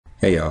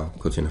Hey y'all,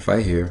 Coach in the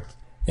Fight here,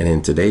 and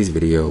in today's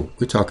video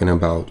we're talking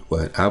about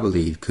what I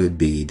believe could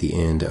be the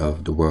end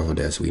of the world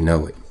as we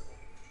know it.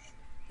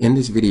 In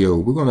this video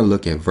we're going to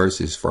look at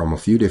verses from a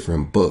few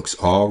different books,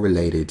 all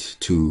related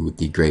to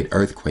the great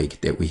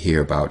earthquake that we hear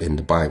about in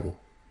the Bible.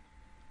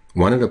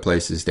 One of the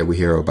places that we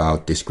hear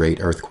about this great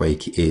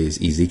earthquake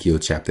is Ezekiel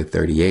chapter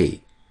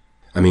 38.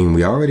 I mean,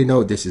 we already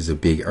know this is a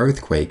big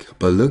earthquake,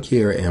 but look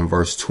here in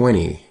verse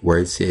 20 where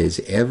it says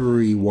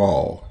every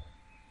wall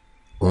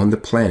on the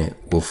planet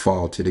will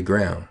fall to the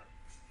ground.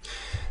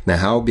 Now,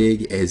 how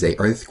big is an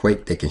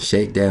earthquake that can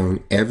shake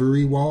down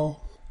every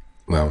wall?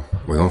 Well,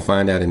 we're going to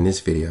find out in this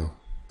video.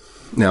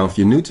 Now, if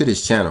you're new to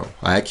this channel,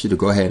 I ask you to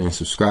go ahead and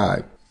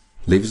subscribe.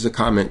 Leave us a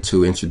comment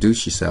to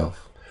introduce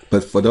yourself.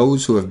 But for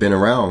those who have been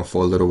around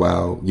for a little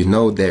while, you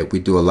know that we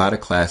do a lot of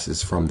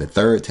classes from the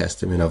Third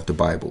Testament of the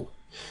Bible.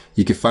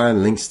 You can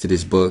find links to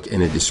this book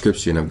in the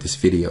description of this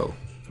video.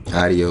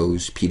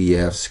 Audios,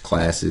 PDFs,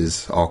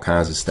 classes, all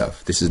kinds of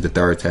stuff. This is the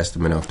Third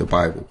Testament of the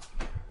Bible.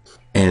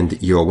 And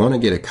you'll want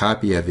to get a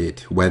copy of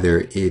it,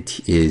 whether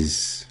it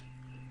is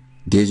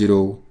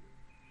digital,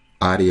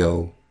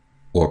 audio,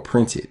 or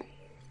printed.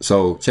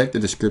 So check the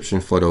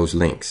description for those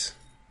links.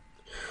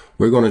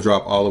 We're going to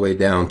drop all the way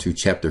down to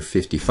chapter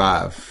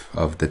 55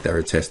 of the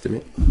Third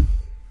Testament,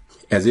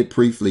 as it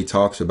briefly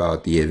talks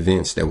about the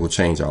events that will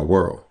change our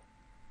world.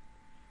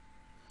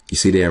 You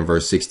see there in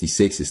verse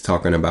 66, it's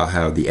talking about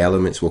how the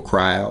elements will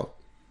cry out.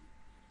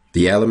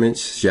 The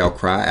elements shall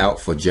cry out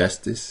for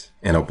justice,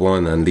 and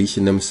upon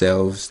unleashing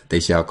themselves,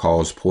 they shall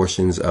cause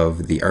portions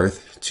of the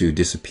earth to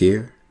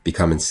disappear,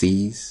 becoming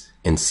seas,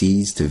 and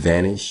seas to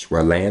vanish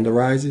where land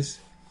arises.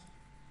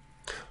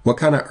 What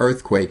kind of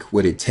earthquake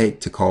would it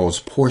take to cause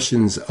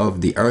portions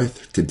of the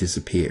earth to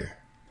disappear,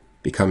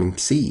 becoming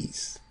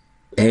seas,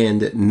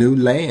 and new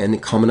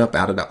land coming up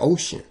out of the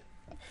ocean?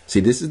 See,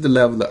 this is the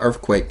level of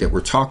earthquake that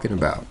we're talking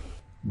about.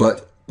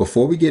 But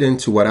before we get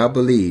into what I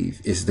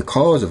believe is the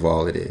cause of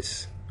all of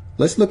this,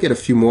 let's look at a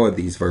few more of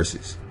these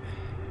verses.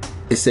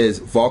 It says,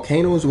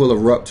 volcanoes will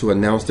erupt to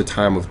announce the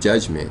time of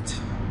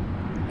judgment,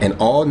 and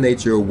all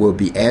nature will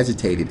be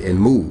agitated and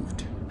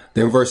moved.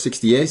 Then verse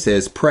 68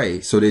 says, pray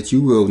so that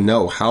you will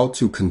know how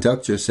to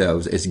conduct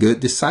yourselves as good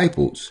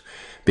disciples,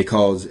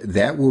 because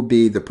that will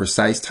be the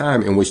precise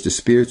time in which the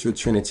spiritual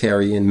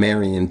Trinitarian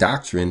Marian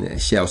doctrine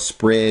shall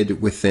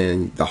spread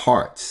within the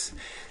hearts.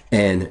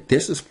 And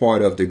this is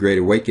part of the Great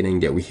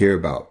Awakening that we hear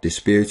about, the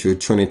spiritual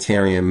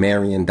Trinitarian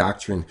Marian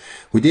doctrine.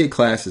 We did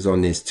classes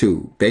on this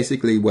too.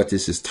 Basically, what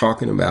this is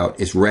talking about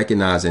is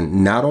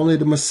recognizing not only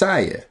the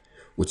Messiah,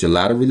 which a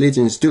lot of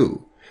religions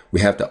do.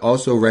 We have to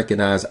also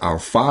recognize our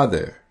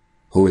Father,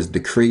 who is the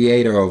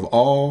creator of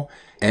all,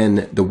 and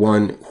the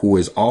one who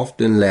is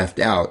often left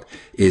out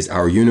is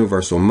our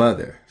universal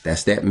mother.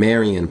 That's that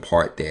Marian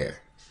part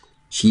there.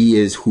 She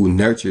is who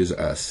nurtures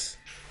us.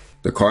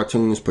 The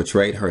cartoons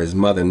portrayed her as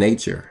Mother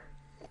Nature,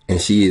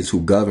 and she is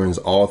who governs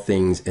all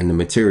things in the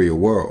material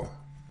world.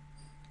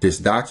 This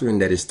doctrine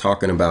that it's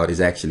talking about is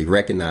actually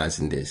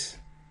recognizing this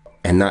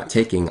and not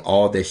taking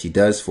all that she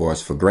does for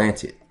us for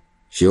granted.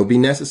 She'll be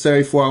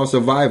necessary for our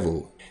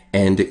survival,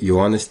 and you'll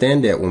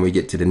understand that when we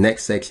get to the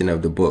next section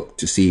of the book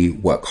to see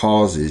what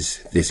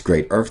causes this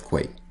great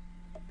earthquake.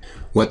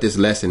 What this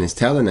lesson is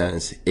telling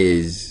us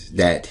is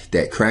that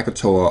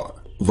Krakatoa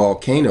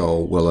volcano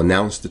will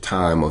announce the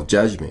time of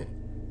judgment.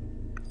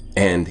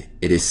 And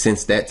it is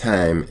since that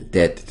time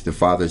that the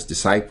Father's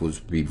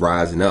disciples will be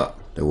rising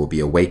up. There will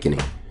be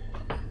awakening.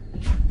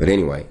 But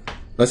anyway,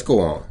 let's go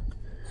on.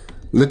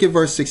 Look at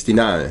verse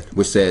 69,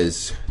 which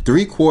says,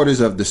 3/4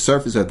 of the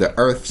surface of the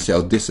earth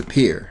shall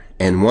disappear,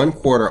 and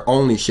 1/4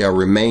 only shall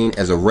remain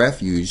as a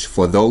refuge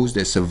for those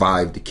that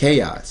survive the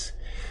chaos.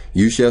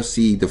 You shall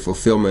see the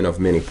fulfillment of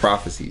many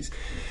prophecies.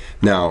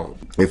 Now,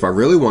 if I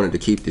really wanted to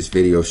keep this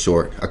video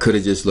short, I could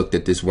have just looked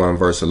at this one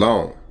verse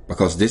alone,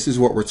 because this is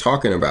what we're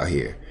talking about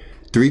here.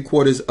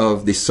 3/4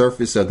 of the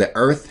surface of the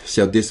earth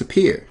shall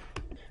disappear.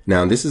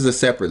 Now, this is a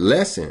separate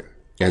lesson,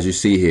 as you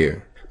see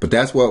here, but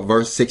that's what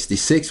verse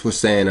 66 was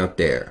saying up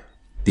there.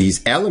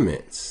 These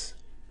elements,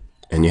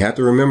 and you have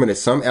to remember that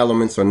some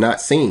elements are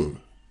not seen,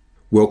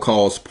 will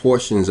cause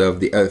portions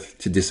of the earth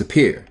to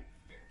disappear.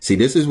 See,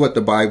 this is what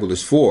the Bible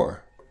is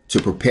for,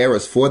 to prepare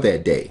us for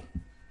that day.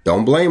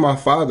 Don't blame our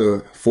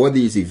Father for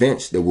these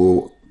events that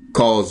will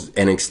cause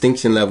an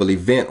extinction level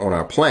event on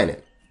our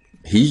planet.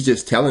 He's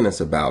just telling us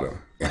about them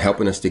and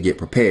helping us to get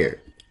prepared.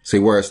 See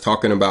where it's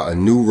talking about a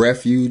new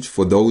refuge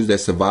for those that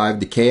survive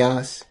the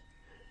chaos?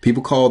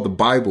 People call the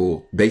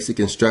Bible basic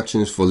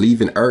instructions for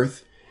leaving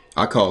Earth.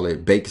 I call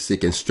it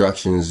basic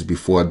instructions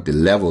before the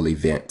level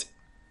event.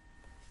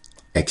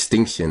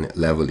 Extinction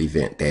level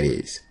event, that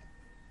is.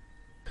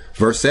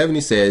 Verse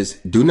 70 says,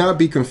 do not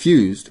be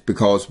confused,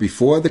 because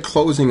before the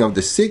closing of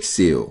the sixth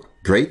seal,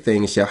 great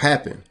things shall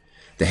happen.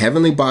 The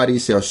heavenly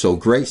bodies shall show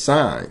great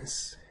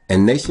signs,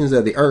 and nations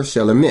of the earth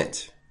shall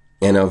lament.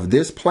 And of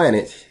this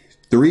planet,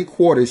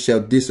 3/4 shall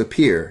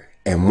disappear,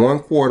 and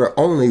 1/4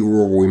 only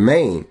will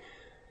remain,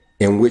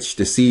 in which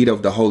the seed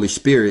of the Holy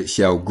Spirit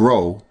shall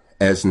grow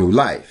as new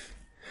life.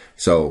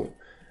 So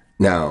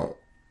now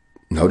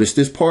Notice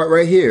this part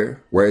right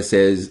here where it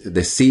says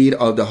the seed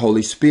of the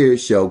Holy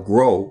Spirit shall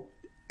grow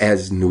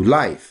as new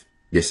life.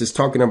 This is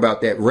talking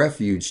about that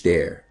refuge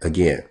there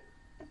again.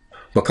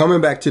 But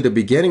coming back to the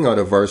beginning of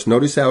the verse,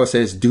 notice how it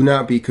says, do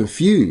not be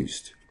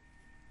confused.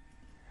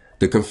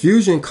 The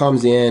confusion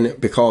comes in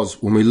because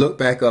when we look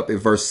back up at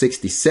verse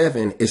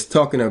 67, it's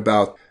talking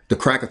about the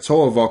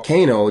Krakatoa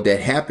volcano that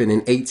happened in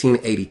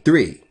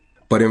 1883.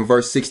 But in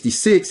verse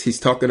 66,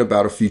 he's talking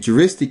about a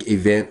futuristic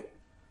event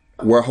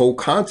where whole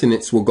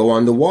continents will go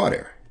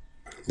underwater.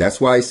 That's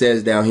why he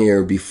says down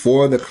here,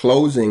 before the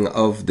closing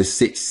of the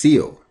sixth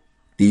seal,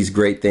 these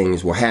great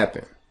things will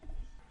happen.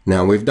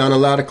 Now, we've done a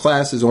lot of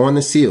classes on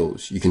the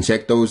seals. You can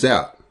check those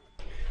out.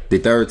 The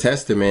Third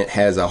Testament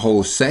has a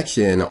whole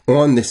section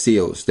on the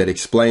seals that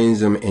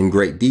explains them in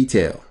great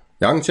detail.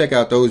 Y'all can check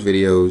out those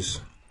videos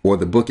or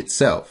the book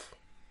itself.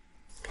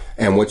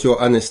 And what you'll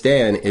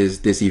understand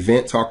is this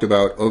event talked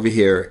about over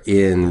here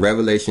in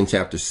Revelation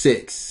chapter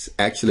 6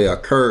 actually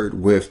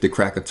occurred with the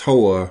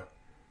Krakatoa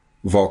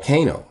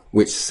volcano,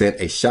 which sent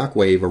a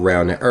shockwave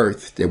around the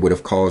earth that would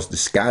have caused the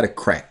sky to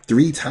crack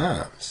 3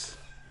 times.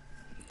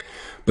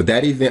 But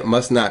that event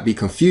must not be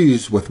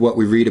confused with what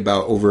we read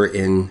about over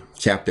in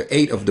chapter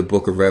 8 of the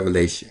book of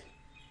Revelation,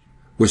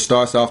 which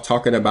starts off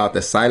talking about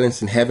the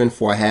silence in heaven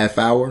for a half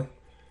hour.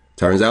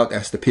 Turns out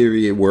that's the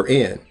period we're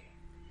in.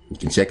 You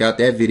can check out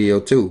that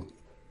video too.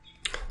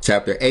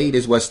 Chapter 8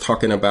 is what's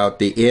talking about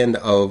the end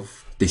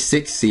of the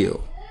 6th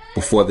seal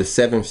before the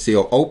 7th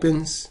seal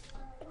opens.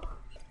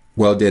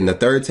 Well, then the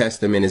Third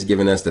Testament is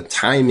giving us the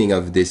timing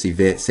of this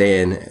event,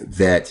 saying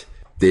that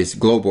this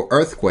global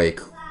earthquake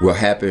will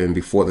happen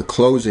before the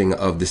closing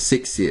of the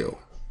 6th seal.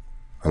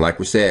 And like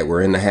we said,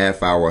 we're in the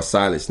half hour of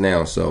silence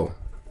now, so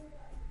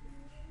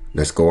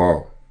let's go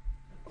on.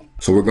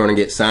 So we're going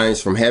to get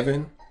signs from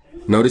heaven.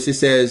 Notice it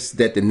says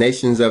that the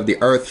nations of the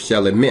earth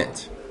shall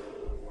lament.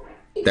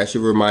 That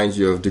should remind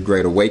you of the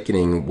Great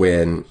Awakening,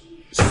 when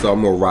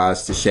some will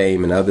rise to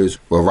shame and others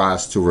will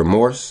rise to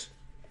remorse.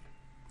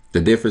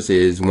 The difference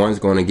is one's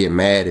going to get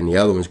mad and the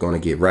other one's going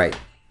to get right.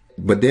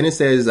 But then it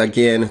says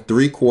again,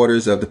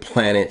 3/4 of the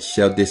planet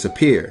shall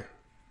disappear.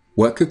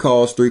 What could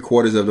cause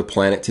 3/4 of the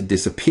planet to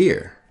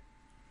disappear?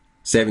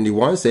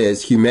 71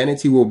 says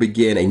humanity will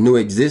begin a new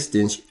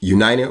existence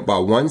united by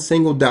one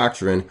single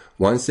doctrine,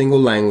 one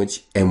single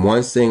language, and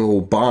one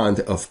single bond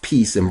of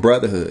peace and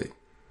brotherhood.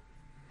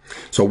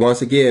 So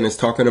once again, it's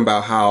talking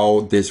about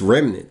how this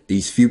remnant,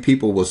 these few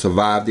people, will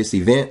survive this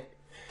event.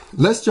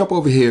 Let's jump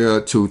over here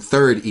to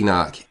 3rd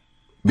Enoch,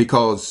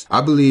 because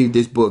I believe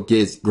this book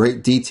gives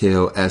great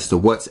detail as to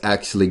what's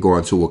actually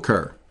going to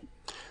occur.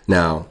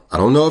 Now, I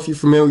don't know if you're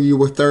familiar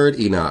with 3rd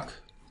Enoch,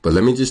 but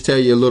let me just tell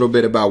you a little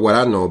bit about what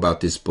I know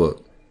about this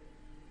book.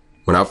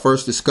 When I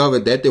first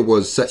discovered that there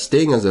was such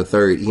thing as a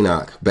 3rd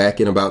Enoch back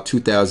in about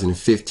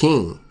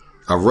 2015,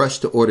 I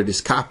rushed to order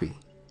this copy.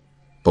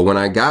 But when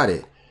I got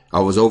it, I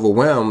was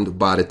overwhelmed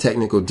by the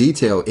technical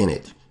detail in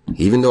it.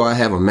 Even though I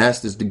have a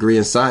master's degree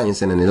in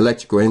science and an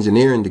electrical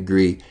engineering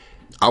degree,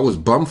 I was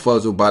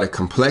bumfuzzled by the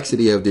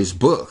complexity of this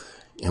book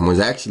and was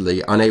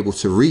actually unable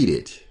to read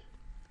it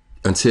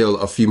until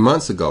a few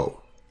months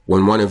ago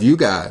when one of you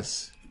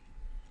guys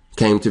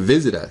came to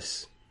visit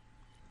us.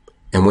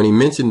 And when he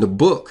mentioned the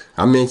book,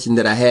 I mentioned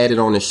that I had it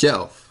on the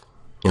shelf,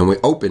 and we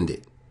opened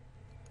it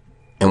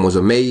and was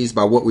amazed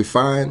by what we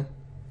find.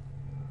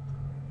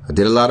 I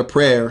did a lot of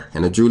prayer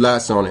and I drew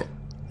lots on it,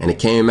 and it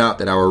came out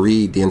that I would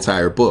read the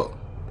entire book.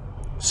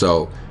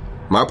 So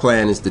my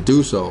plan is to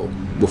do so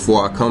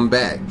before I come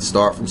back,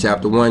 start from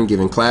chapter 1,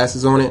 giving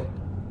classes on it.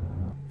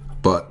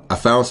 But I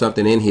found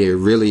something in here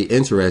really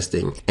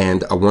interesting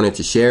and I wanted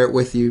to share it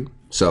with you.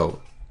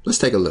 So let's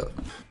take a look.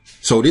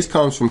 So this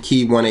comes from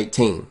key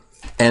 118.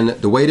 And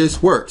the way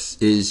this works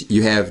is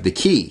you have the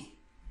key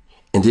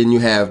and then you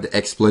have the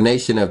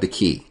explanation of the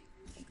key.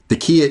 The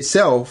key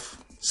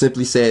itself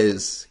simply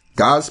says,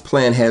 God's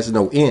plan has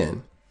no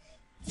end.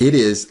 It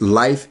is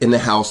life in the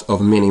house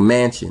of many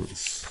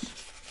mansions.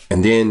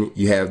 And then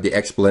you have the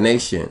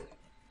explanation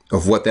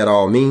of what that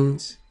all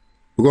means.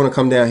 We're going to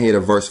come down here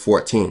to verse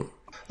 14.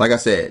 Like I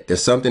said,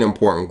 there's something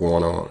important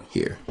going on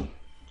here.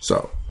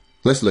 So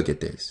let's look at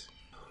this.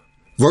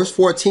 Verse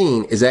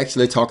 14 is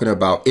actually talking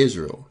about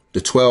Israel,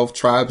 the 12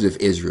 tribes of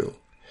Israel.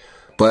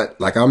 But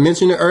like I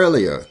mentioned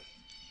earlier,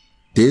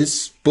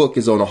 this book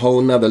is on a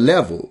whole nother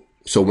level.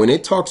 So when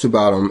it talks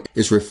about them,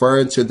 it's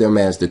referring to them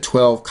as the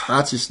 12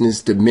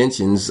 consciousness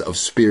dimensions of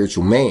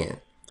spiritual man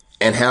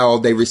and how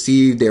they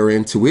receive their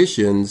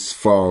intuitions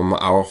from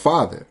our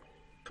Father.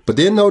 But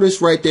then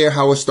notice right there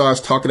how it starts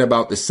talking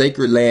about the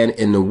sacred land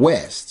in the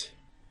West.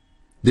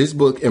 This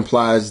book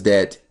implies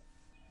that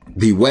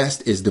the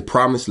West is the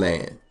promised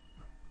land.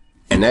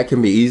 And that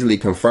can be easily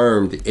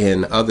confirmed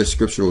in other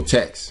scriptural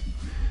texts.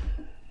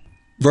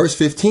 Verse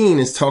 15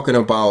 is talking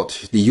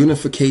about the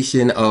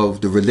unification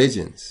of the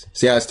religions.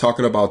 See how it's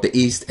talking about the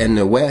East and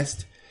the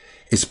West?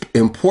 It's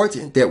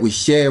important that we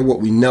share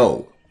what we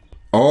know.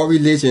 All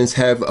religions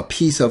have a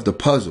piece of the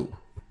puzzle.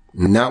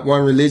 Not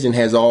one religion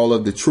has all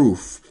of the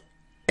truth.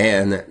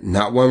 And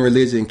not one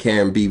religion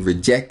can be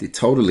rejected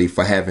totally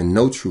for having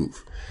no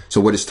truth.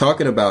 So what it's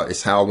talking about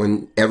is how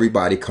when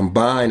everybody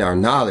combine our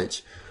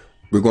knowledge,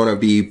 we're going to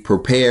be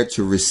prepared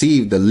to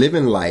receive the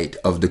living light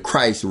of the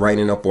Christ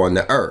reigning up on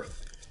the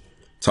earth.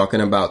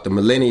 Talking about the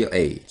millennial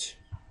age.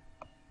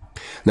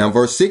 Now,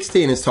 verse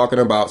 16 is talking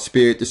about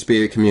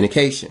spirit-to-spirit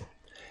communication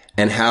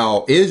and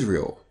how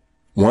Israel,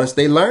 once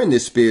they learn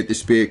this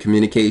spirit-to-spirit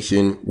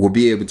communication, will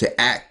be able to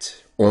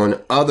act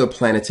on other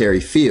planetary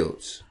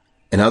fields.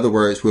 In other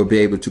words, we'll be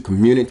able to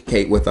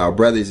communicate with our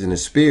brothers in the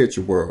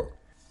spiritual world.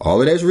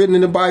 All of that's written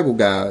in the Bible,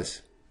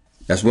 guys.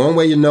 That's one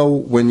way you know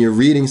when you're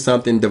reading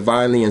something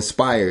divinely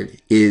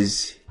inspired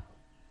is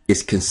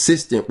it's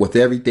consistent with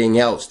everything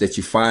else that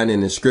you find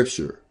in the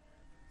scripture.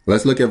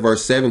 Let's look at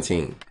verse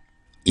 17.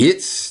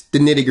 It's the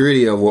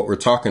nitty-gritty of what we're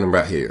talking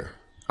about here.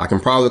 I can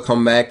probably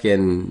come back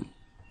and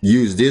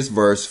use this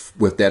verse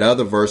with that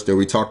other verse that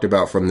we talked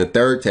about from the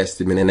Third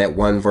Testament and that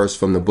one verse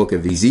from the book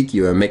of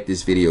Ezekiel and make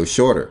this video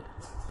shorter.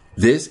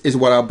 This is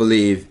what I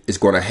believe is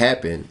going to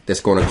happen that's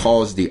going to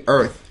cause the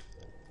earth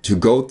to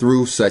go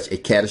through such a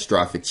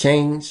catastrophic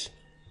change.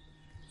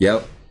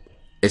 Yep,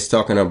 it's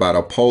talking about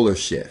a polar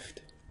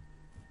shift.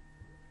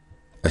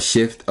 A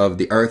shift of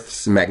the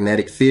earth's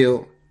magnetic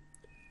field.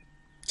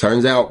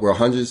 Turns out we're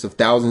hundreds of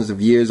thousands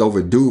of years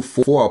overdue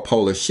for a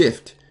polar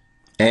shift.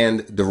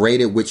 And the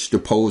rate at which the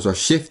poles are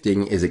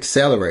shifting is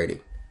accelerating.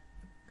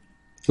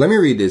 Let me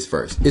read this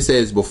first. It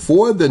says,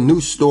 before the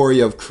new story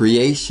of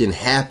creation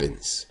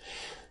happens,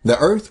 the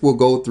earth will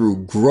go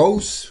through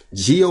gross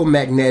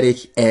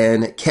geomagnetic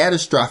and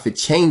catastrophic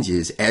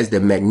changes as the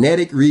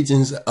magnetic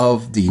regions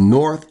of the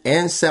north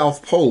and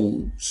south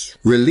poles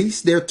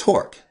release their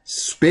torque,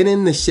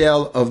 spinning the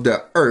shell of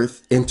the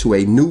earth into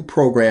a new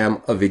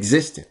program of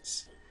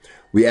existence.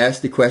 We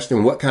asked the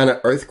question, what kind of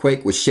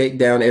earthquake would shake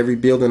down every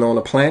building on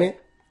the planet?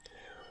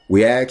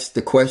 We asked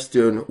the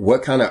question,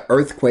 what kind of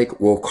earthquake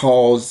will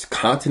cause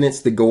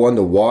continents to go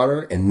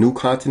underwater and new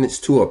continents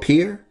to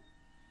appear?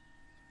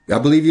 I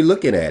believe you're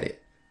looking at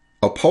it.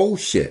 A pole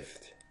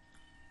shift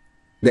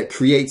that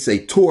creates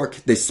a torque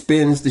that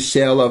spins the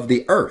shell of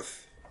the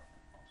earth.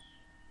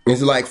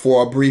 It's like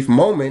for a brief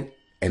moment,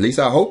 at least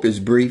I hope it's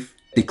brief,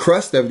 the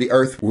crust of the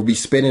earth will be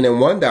spinning in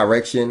one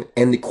direction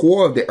and the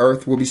core of the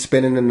earth will be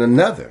spinning in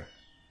another.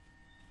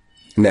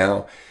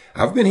 Now,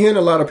 I've been hearing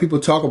a lot of people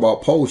talk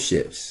about pole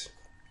shifts,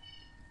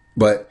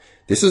 but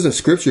this is a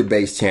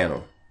scripture-based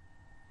channel.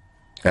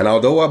 And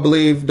although I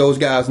believe those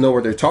guys know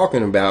what they're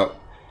talking about,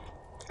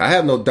 I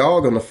have no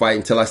dog on the fight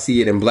until I see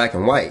it in black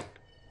and white.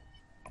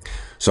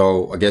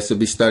 So I guess I'll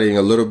be studying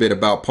a little bit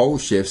about pole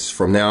shifts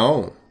from now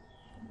on.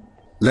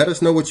 Let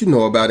us know what you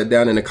know about it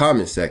down in the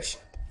comment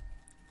section.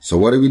 So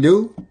what do we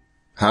do?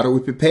 How do we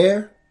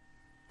prepare?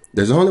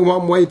 There's only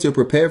one way to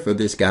prepare for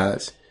this,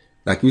 guys.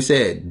 Like we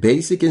said,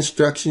 basic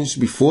instructions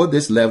before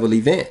this level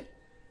event.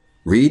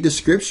 Read the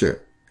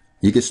scripture.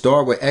 You can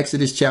start with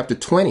Exodus chapter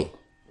 20.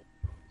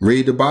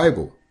 Read the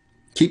Bible.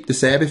 Keep the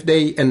Sabbath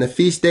day and the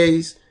feast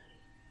days.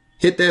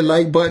 Hit that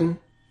like button,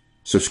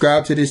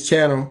 subscribe to this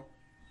channel,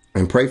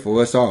 and pray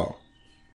for us all.